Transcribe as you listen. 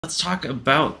let's talk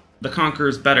about the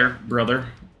Conqueror's better, brother.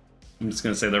 I'm just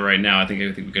gonna say that right now. I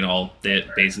think we can all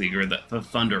basically agree that the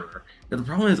Thunderer. Now, the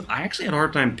problem is, I actually had a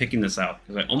hard time picking this out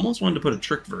because I almost wanted to put a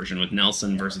tricked version with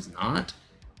Nelson versus not,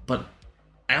 but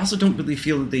I also don't really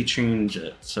feel that they change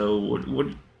it. So what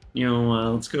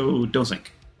let's go Dosink.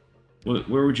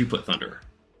 Where would you put Thunderer?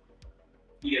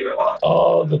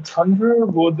 The Thunder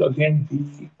would again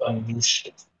be a niche.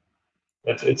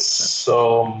 It's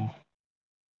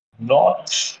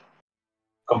not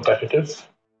competitive,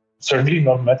 certainly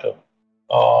not meta.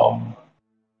 Um,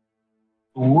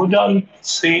 would I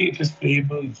say it is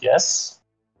playable? Yes.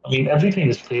 I mean, everything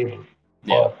is playable,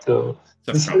 Yeah, but except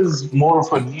this Conqueror. is more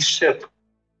of a niche ship,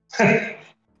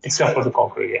 except for the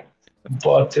Conqueror, yeah.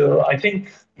 But I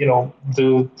think,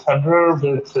 the Thunder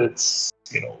with its,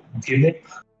 gimmick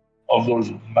of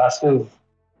those massive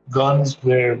guns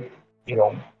where, you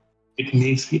know, it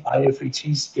makes the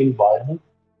IFHE still viable,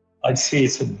 I'd say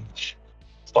it's a niche.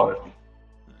 Sorry.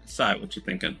 Sai, what you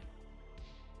thinking?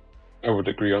 I would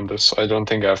agree on this. I don't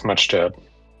think I have much to add.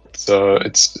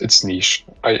 It's niche.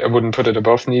 I wouldn't put it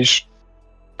above niche,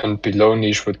 and below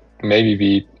niche would maybe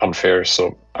be unfair.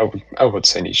 So I would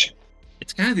say niche.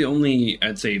 It's kind of the only,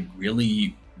 I'd say,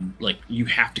 really, like, you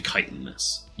have to kite in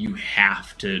this. You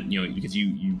have to, because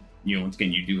you once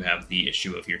again, you do have the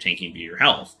issue of your tanking via your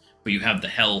health, but you have the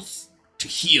health to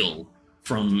heal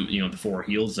from, the 4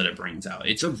 heals that it brings out.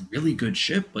 It's a really good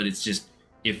ship, but it's just,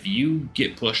 if you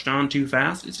get pushed on too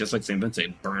fast, it's just like St. Vincent,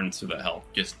 it burns through the health.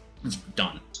 Just, it's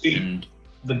done. See, And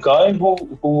the guy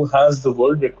who has the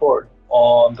world record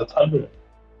on the Thunder,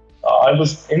 I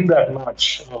was in that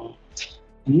match.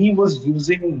 He was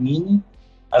using me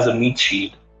as a meat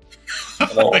shield.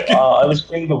 I was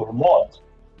playing the Vermont,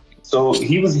 so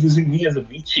he was using me as a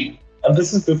meat shield, and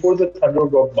this is before the Thunder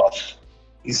got buffed.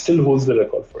 He still holds the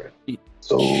record for it.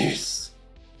 So, Jeez.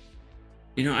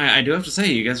 I do have to say,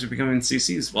 you guys are becoming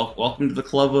CCs. Welcome to the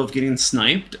club of getting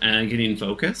sniped and getting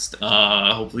focused.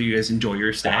 Hopefully you guys enjoy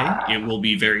your stay. It will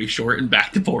be very short and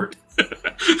back to port.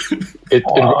 It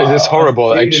is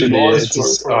horrible, actually. It's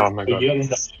just, oh my god.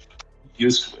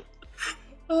 Used to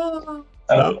it.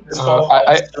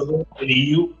 I still in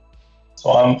EU,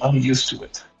 so I'm used to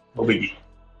it. No biggie.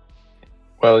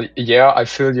 Well, yeah, I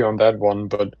feel you on that one,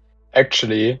 but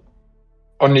actually,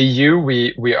 on EU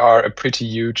we are a pretty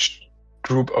huge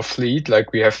group of fleet.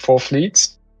 Like, we have 4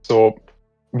 fleets, so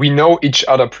we know each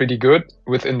other pretty good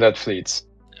within that fleets.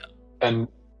 And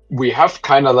we have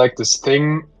kind of like this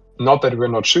thing, not that we're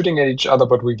not shooting at each other,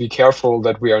 but we be careful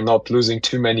that we are not losing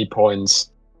too many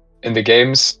points in the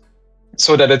games,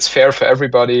 so that it's fair for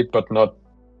everybody, but not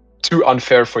too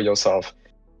unfair for yourself.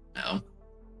 No.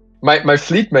 My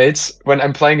fleet mates, when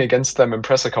I'm playing against them in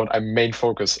press account, I'm main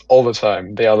focus all the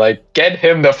time. They are like, get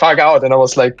him the fuck out. And I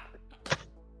was like,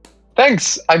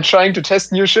 thanks. I'm trying to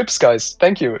test new ships, guys.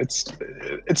 Thank you.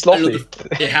 It's lovely.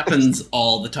 It happens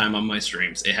all the time on my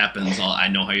streams. It happens all. I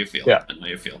know how you feel. Yeah. I know how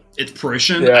you feel. It's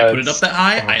Parisian. Yeah, I put it up that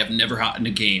high. I have never gotten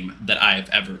a game that I've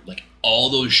ever, like,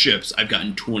 all those ships, I've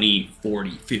gotten 20,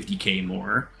 40, 50k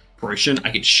more. Parisian,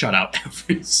 I get shut out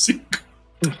every single.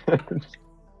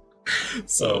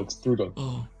 So it's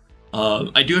brutal.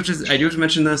 I do have to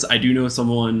mention this. I do know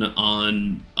someone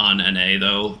on NA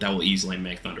though that will easily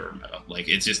make Thunder meta. Like,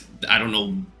 it's just, I don't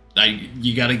know.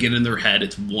 You got to get in their head.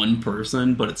 It's one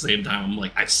person, but at the same time, I'm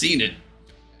like, I've seen it,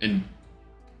 and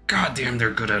goddamn,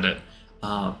 they're good at it.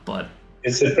 But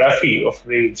it's a Rafi of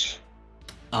Rage.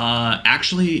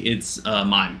 Actually, it's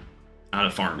Mime out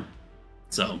of Farm.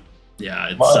 So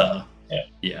yeah, it's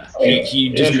yeah. He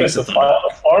just makes a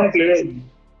farm player.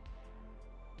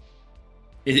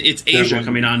 It's Asia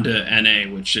coming on to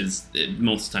NA, which is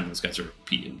most of the time those guys are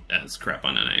repeating as crap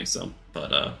on NA. So,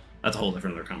 but that's a whole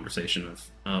different other conversation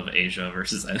of Asia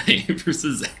versus NA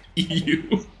versus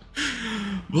EU.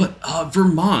 But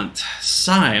Vermont,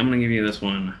 Sai, I'm gonna give you this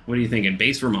one. What are you thinking?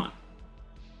 Base Vermont.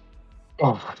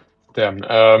 Oh, damn.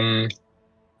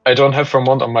 I don't have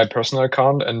Vermont on my personal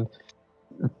account, and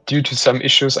due to some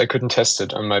issues, I couldn't test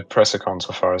it on my press account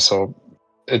so far. So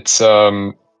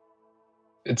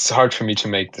it's hard for me to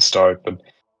make the start. But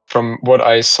from what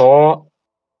I saw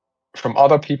from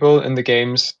other people in the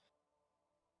games,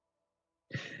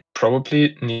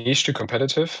 probably niche to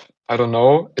competitive. I don't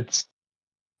know.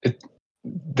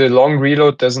 The long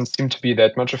reload doesn't seem to be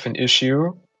that much of an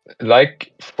issue.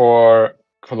 Like for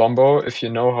Colombo, if you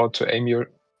know how to aim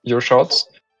your shots.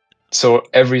 So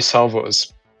every salvo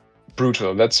is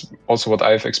brutal. That's also what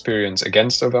I've experienced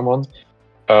against the Vermont.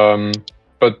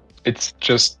 But it's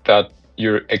just that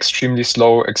you're extremely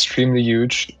slow, extremely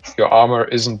huge. Your armor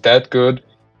isn't that good.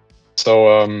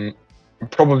 So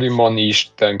probably more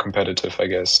niche than competitive, I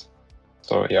guess.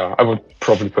 So yeah, I would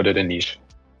probably put it in niche.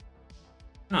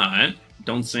 All right.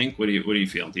 Don't sink. What do you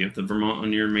feel? Do you have the Vermont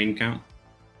on your main account?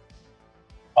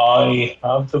 I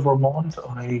have the Vermont.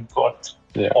 I got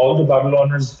all the battle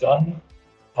honors done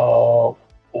 1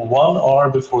 hour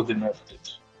before they nerfed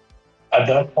it. At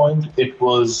that point, it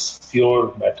was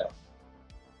pure meta.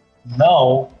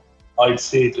 Now, I'd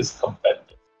say it is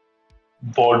competitive,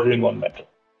 bordering on meta.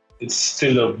 It's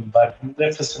still a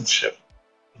magnificent ship.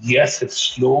 Yes, it's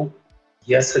slow.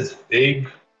 Yes, it's big.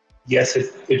 Yes,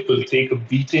 it will take a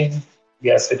beating.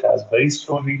 Yes, it has very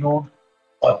slow reload.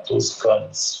 But those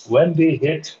guns, when they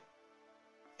hit,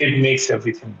 it makes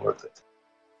everything worth it.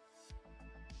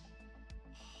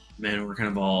 Man, we're kind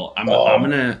of all. I'm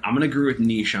gonna agree with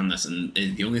Niche on this, and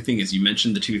the only thing is, you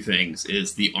mentioned the two things: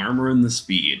 is the armor and the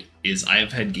speed. Is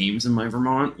I've had games in my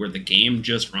Vermont where the game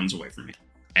just runs away from me,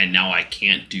 and now I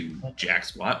can't do jack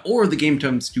squat, or the game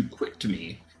turns too quick to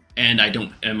me, and I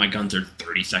don't. And my guns are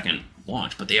 30-second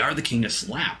launch, but they are the king of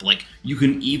slap. Like, you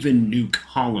can even nuke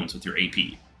Hollands with your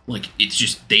AP. Like, it's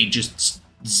just they just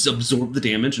absorb the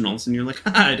damage, and all of a sudden you're like,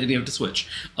 I didn't have to switch.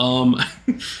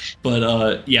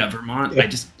 But yeah, Vermont,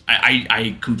 yeah.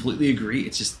 I completely agree.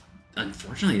 It's just,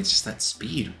 unfortunately, it's just that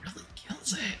speed really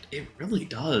kills it. It really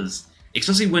does.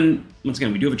 Especially when, once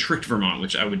again, we do have a Tricked Vermont,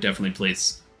 which I would definitely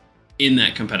place in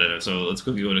that competitive. So let's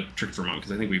quickly go to Tricked Vermont,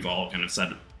 because I think we've all kind of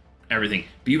said everything.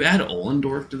 But you add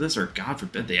Ollendorf to this, or God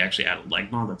forbid they actually add a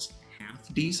leg mod that's half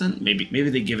decent. Maybe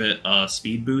they give it a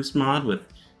speed boost mod with,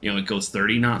 you know, it goes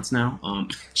 30 knots now.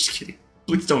 Just kidding.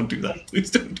 Please don't do that.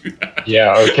 Please don't do that.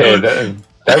 Yeah, okay.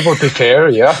 That would be fair,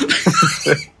 yeah.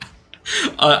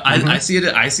 I see it.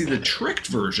 I see the Tricked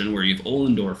version where you have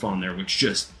Ollendorf on there, which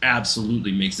just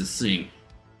absolutely makes this thing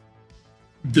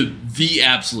the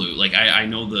absolute. Like, I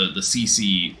know the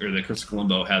CC, or the Crystal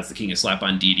Colombo, has the King of Slap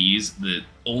on DDs. The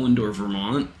Ollendorf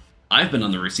Vermont, I've been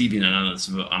on the receiving end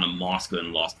on a Moscow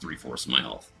and lost 3/4 of my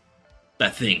health.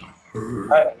 That thing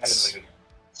hurts.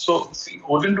 So, see,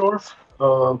 Ollendorf,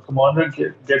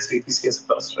 commander gets APCS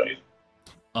plus, right?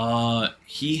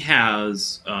 He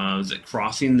has, is it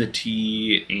Crossing the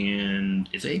T, and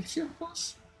is it APCS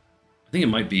plus? I think it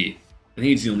might be. I think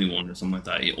he's the only one or something like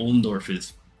that. Ollendorf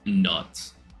is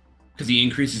nuts, because he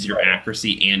increases your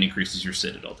accuracy and increases your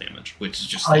citadel damage, which is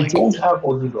just I don't have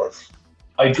Ollendorf.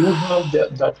 I do have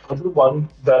that other one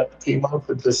that came out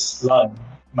with this line,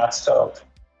 maxed out.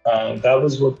 And that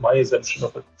was what my assumption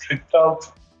of a tricked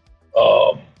out,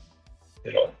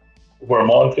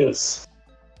 Vermont is.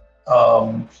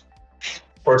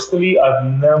 Personally, I've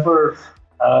never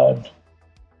had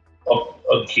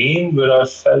a game where I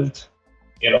felt,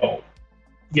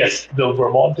 yes, the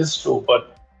Vermont is slow,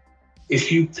 but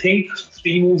if you think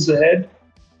 3 moves ahead,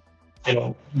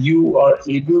 you are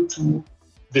able to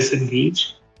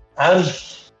disengage and,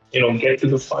 get to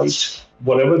the fight,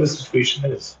 whatever the situation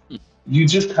is. You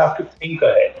just have to think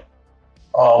ahead.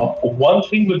 One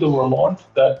thing with the Vermont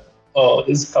that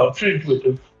is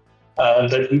counterintuitive and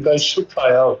that you guys should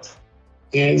try out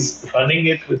is running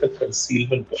it with a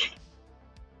concealment build.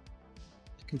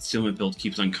 The concealment build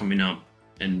keeps on coming up,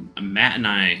 and Matt and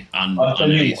I on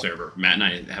any server, Matt and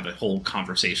I have a whole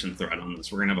conversation thread on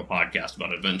this. We're gonna have a podcast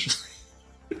about it eventually.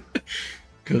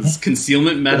 Because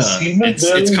concealment meta,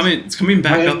 it's coming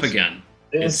back up again.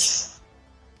 Is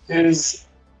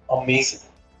amazing.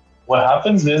 What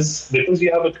happens is, because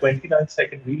you have a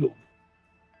 29-second reload,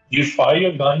 you fire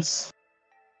your guns,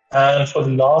 and for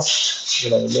the last,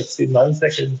 let's say 9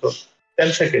 seconds or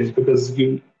 10 seconds, because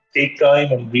you take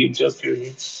time and readjust your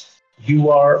aim, you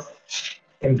are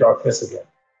in darkness again.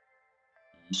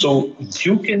 So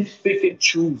you can pick and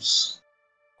choose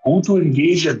who to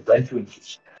engage and when to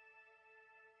engage.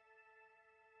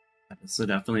 That's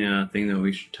definitely a thing that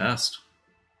we should test.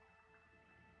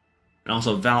 And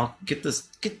also, Val, get this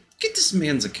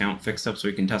man's account fixed up so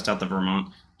we can test out the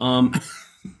Vermont.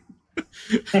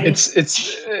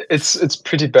 It's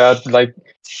pretty bad. Like,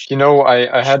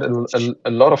 I had a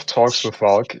lot of talks with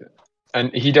Valk,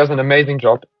 and he does an amazing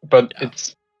job. But yeah.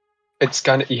 It's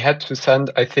kind of, he had to send,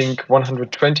 I think,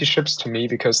 120 ships to me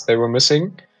because they were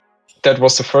missing. That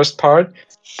was the first part.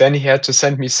 Then he had to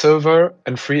send me silver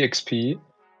and free XP,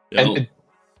 and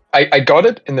I got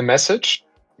it in the message,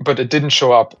 but it didn't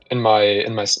show up in my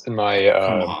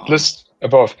list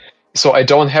above. So I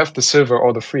don't have the silver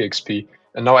or the free XP.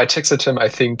 And now I texted him, I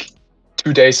think,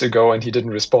 2 days ago, and he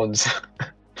didn't respond.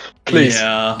 Please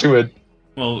do it.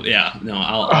 Well, yeah, no,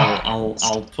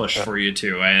 I'll push for you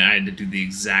too. I had to do the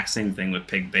exact same thing with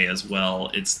Pig Bay as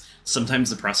well. It's sometimes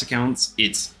the press accounts.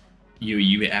 It's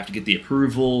you have to get the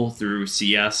approval through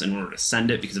CS in order to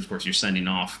send it, because of course you're sending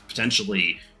off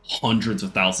potentially hundreds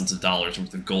of thousands of dollars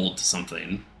worth of gold to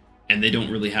something, and they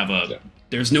don't really have a. Yeah.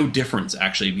 There's no difference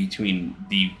actually between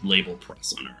the label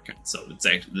press on our account. So it's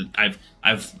actually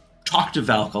I've talked to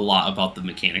Valk a lot about the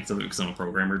mechanics of it because I'm a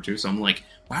programmer too. So I'm like,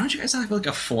 why don't you guys have like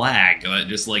a flag that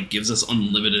just like gives us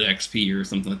unlimited XP or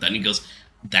something like that? And he goes,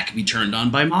 that can be turned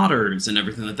on by modders and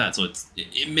everything like that. So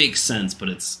it makes sense, but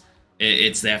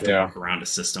they have to work around a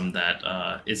system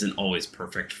that isn't always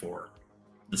perfect for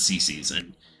the CCs.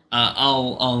 And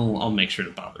I'll make sure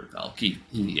to bother Valk.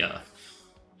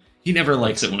 He never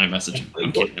likes it when I message him.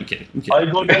 I'm kidding. I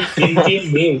got an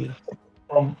in-game mail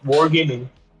from Wargaming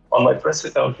on my press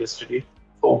account yesterday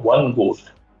for 1 gold.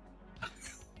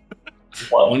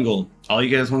 One gold. All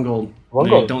you guys 1 gold. One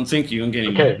gold. Don't think you don't get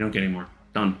any more. You don't get any more.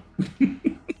 Done.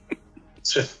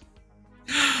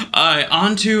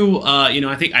 On to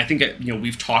I think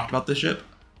we've talked about the ship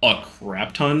a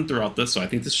crap ton throughout this, so I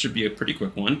think this should be a pretty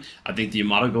quick one. I think the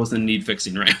Yamato goes in need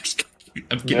fixing ramps.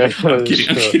 I'm kidding.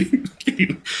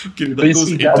 Please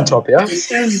see on top, yeah? This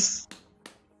is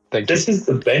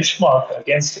the benchmark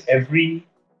against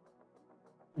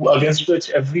which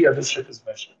every other ship is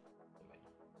measured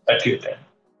at tier 10.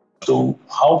 So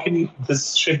how can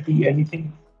this ship be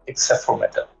anything except for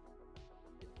meta?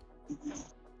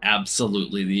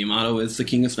 Absolutely, the Yamato is the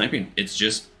king of sniping.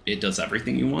 It does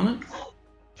everything you want it.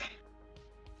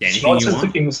 It's not just the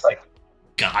king of sniping.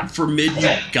 God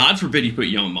forbid you put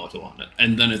Yamato on it,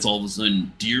 and then it's all of a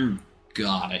sudden, dear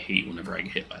God, I hate whenever I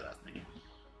get hit by that thing.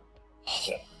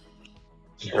 Oh,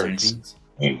 it hurts.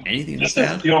 Anything that's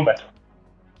bad? Pure meta.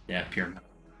 Yeah, pure meta.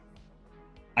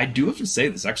 I do have to say,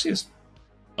 this actually is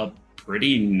a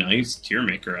pretty nice tier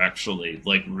maker, actually.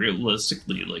 Like,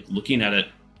 realistically, like, looking at it,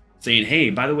 saying,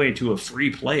 hey, by the way, to a free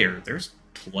player, there's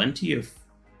plenty of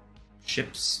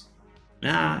ships.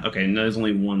 Okay, no, there's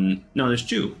only one. No, there's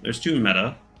two. There's 2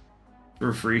 meta for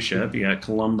a free ship. You got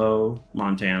Colombo,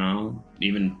 Montana,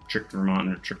 even Tricked Vermont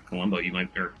or Tricked Colombo. You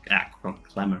might, I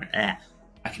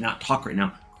cannot talk right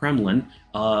now. Kremlin.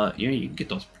 You can get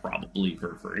those probably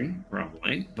for free,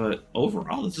 probably. But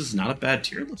overall, this is not a bad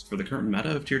tier list for the current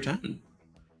meta of tier 10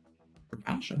 for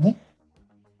Battleships.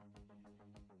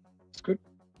 It's good.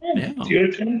 Yeah.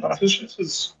 Tier 10 Battleships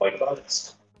is quite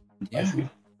balanced. Yeah.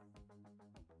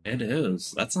 It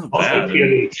is. That's not bad.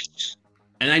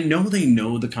 And I know they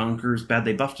know the Conqueror's bad.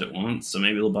 They buffed it once, so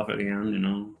maybe they'll buff it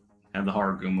again, Have the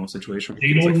Haragumo situation.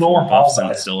 They don't know how bad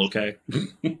it's still okay.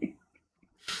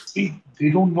 See,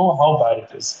 they don't know how bad it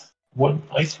is. What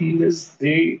I feel is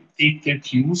they take their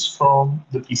cues from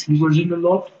the PC version a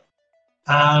lot.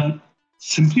 And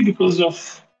simply because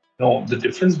of the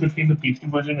difference between the PC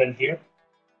version and here,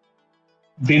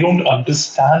 they don't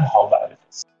understand how bad it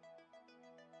is.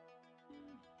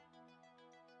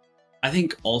 I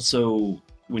think also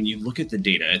when you look at the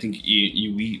data, I think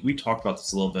we talked about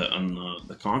this a little bit on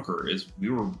the Conqueror.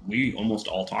 We almost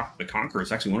all talked. The Conqueror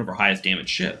is actually one of our highest damage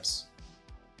ships,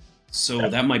 so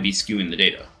that might be skewing the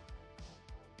data.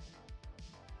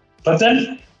 But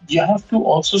then you have to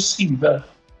also see that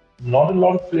not a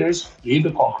lot of players play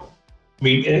the Conqueror. I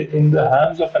mean, in the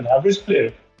hands of an average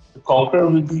player, the Conqueror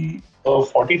will be a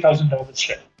 40,000 damage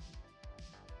ship.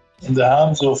 In the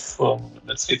hands of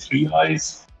let's say 3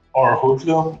 Eyes or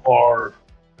Hoodlum or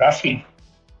Raffi,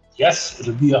 yes,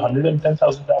 it'll be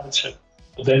 110,000 damage ship.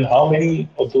 But then how many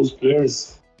of those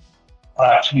players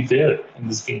are actually there in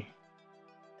this game?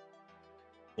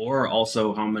 Or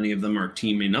also how many of them are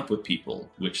teaming up with people,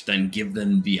 which then give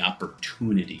them the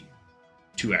opportunity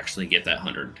to actually get that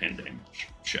 110 damage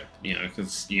ship.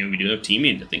 Because we do have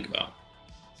teaming to think about.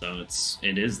 So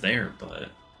it is there, but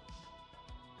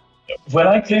when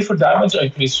I play for damage, I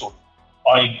play solo.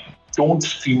 I don't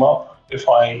team up if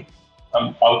I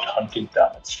am out hunting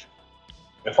damage.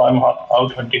 If I'm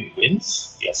out hunting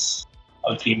wins, yes,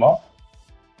 I'll team up.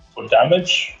 For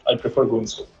damage, I prefer going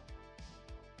solo.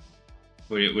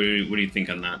 What do you think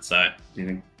on that side?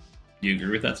 Do you agree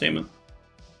with that statement?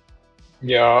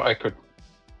 Yeah, I could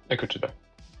do that.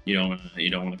 You don't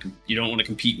want to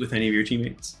compete with any of your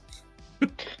teammates.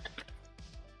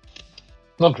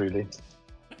 Not really.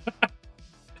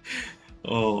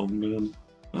 Oh man!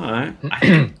 All right, I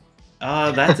think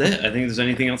that's it. I think there's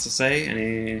anything else to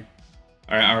say.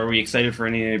 Are we excited for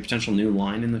any potential new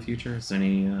line in the future? Is there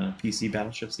any PC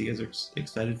battleships you guys are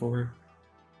excited for?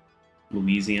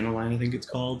 Louisiana line, I think it's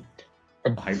called.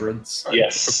 Hybrids.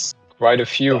 Yes, quite a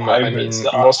few. I mean,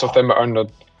 most of them are not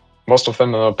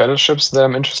battleships that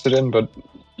I'm interested in, but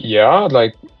yeah,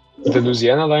 like the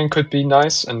Louisiana line could be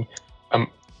nice. And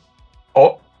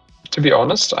to be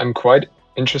honest, I'm quite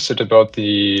interested about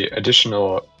the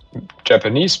additional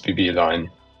Japanese BB line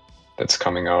that's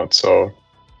coming out. So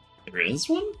there is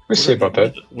one. We'll see about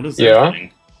that. What is that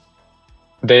thing?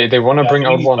 They want to bring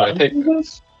out Japanese one.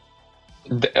 battlecruisers?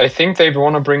 I think they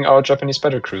want to bring out Japanese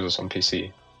battlecruisers on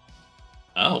PC.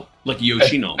 Oh, like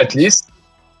Yoshino. At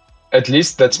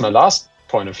least that's my last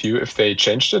point of view. If they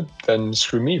changed it, then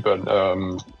screw me. But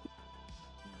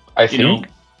I think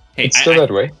it's still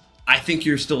that way. I think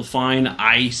you're still fine.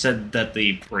 I said that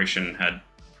the operation had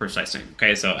precisely.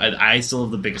 Okay, so I still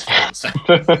have the biggest fault.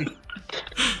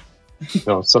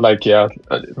 No, so like, yeah,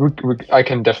 I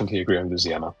can definitely agree on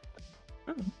Louisiana.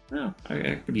 Oh,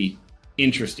 it could be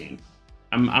interesting.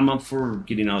 I'm up for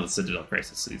getting out of the Citadel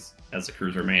Crisis as a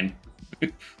cruiser main.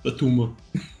 The Tuma.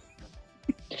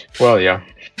 Well, yeah.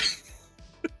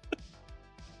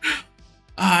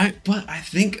 But I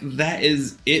think that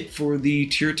is it for the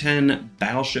Tier 10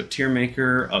 Battleship Tier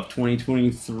Maker of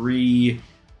 2023.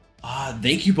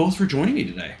 Thank you both for joining me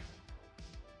today.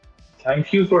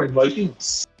 Thank you for inviting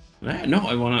us. No,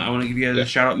 I want to give you guys a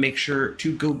shout out. Make sure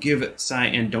to go give Sai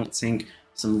and Don't Sink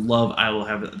some love. I will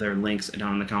have their links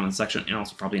down in the comments section and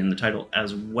also probably in the title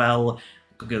as well.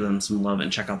 Go give them some love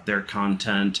and check out their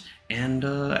content. And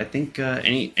I think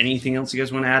anything else you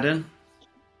guys want to add in?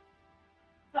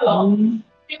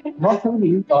 Not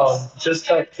really. Just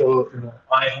that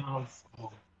I have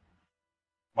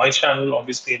my channel,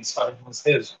 obviously, and Sai has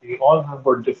his. We all have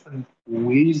our different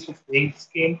ways of playing this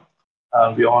game.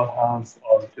 We all have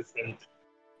our different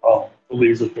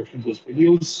ways of making those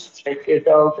videos. Check it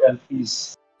out and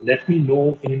please let me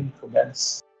know in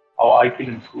comments how I can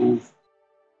improve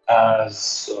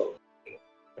as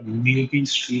a newbie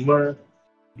streamer,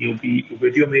 newbie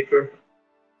video maker,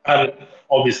 and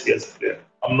obviously as a player.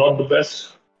 I'm not the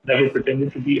best, never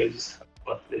pretended to be, I just have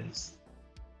fun playing this.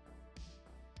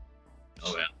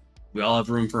 Oh yeah, we all have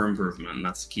room for improvement, and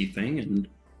that's the key thing. And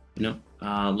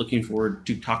looking forward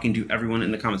to talking to everyone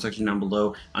in the comment section down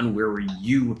below on where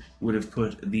you would have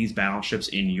put these battleships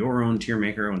in your own tier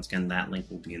maker. Once again, that link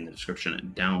will be in the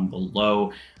description down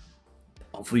below.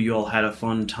 Hopefully you all had a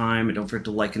fun time, and don't forget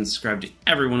to like and subscribe to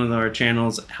every one of our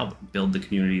channels. Help build the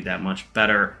community that much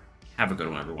better. Have a good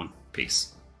one, everyone.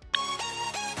 Peace.